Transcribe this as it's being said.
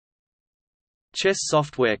Chess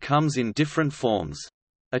software comes in different forms.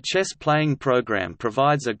 A chess playing program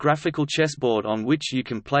provides a graphical chessboard on which you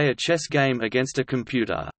can play a chess game against a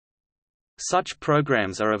computer. Such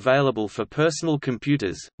programs are available for personal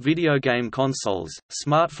computers, video game consoles,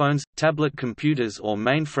 smartphones, tablet computers or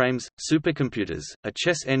mainframes, supercomputers. A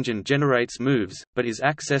chess engine generates moves, but is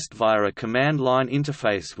accessed via a command line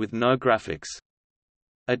interface with no graphics.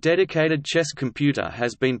 A dedicated chess computer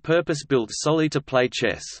has been purpose-built solely to play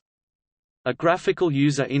chess. A graphical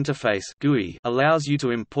user interface (GUI) allows you to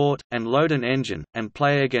import, and load an engine, and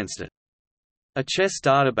play against it. A chess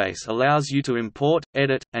database allows you to import,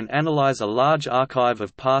 edit, and analyze a large archive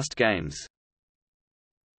of past games.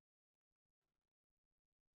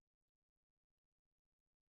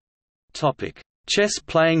 Chess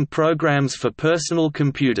playing programs for personal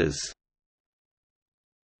computers.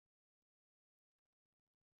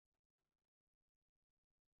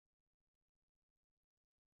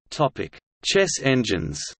 Chess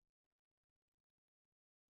engines.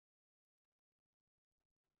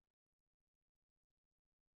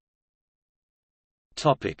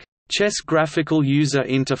 Chess graphical user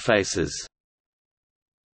interfaces.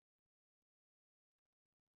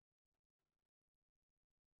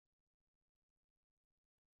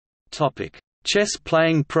 Chess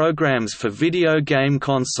playing programs for video game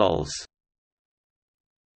consoles.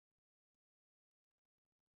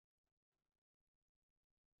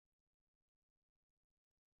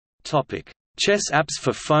 Chess apps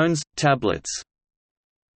for phones, tablets.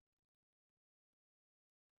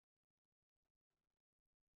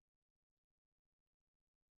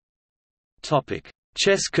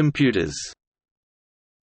 Chess computers.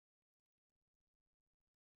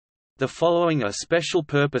 The following are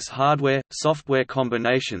special-purpose hardware-software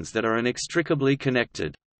combinations that are inextricably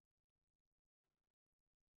connected.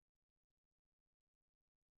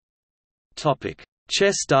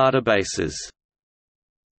 Chess databases.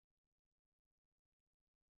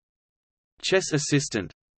 Chess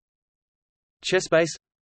Assistant, ChessBase,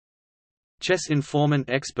 Chess Informant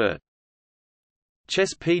Expert,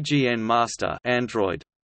 Chess PGN Master Android,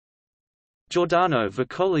 Giordano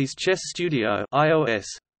Vicoli's Chess Studio iOS,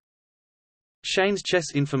 Shane's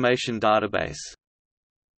Chess Information Database.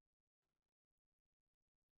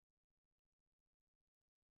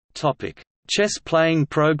 Topic: Chess playing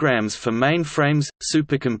programs for mainframes,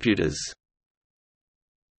 supercomputers.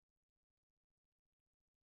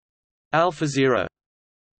 AlphaZero,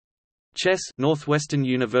 Chess Northwestern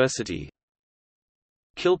University,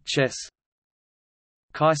 Kilt Chess,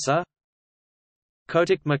 Kaiser,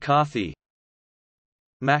 Kotick McCarthy,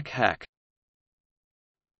 Mac Hack.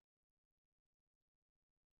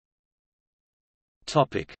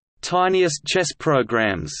 Topic: Tiniest chess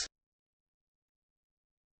programs.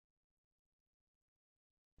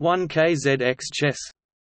 1KZX Chess,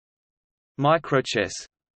 Microchess,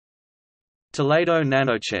 Toledo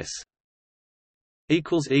NanoChess.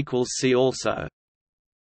 See also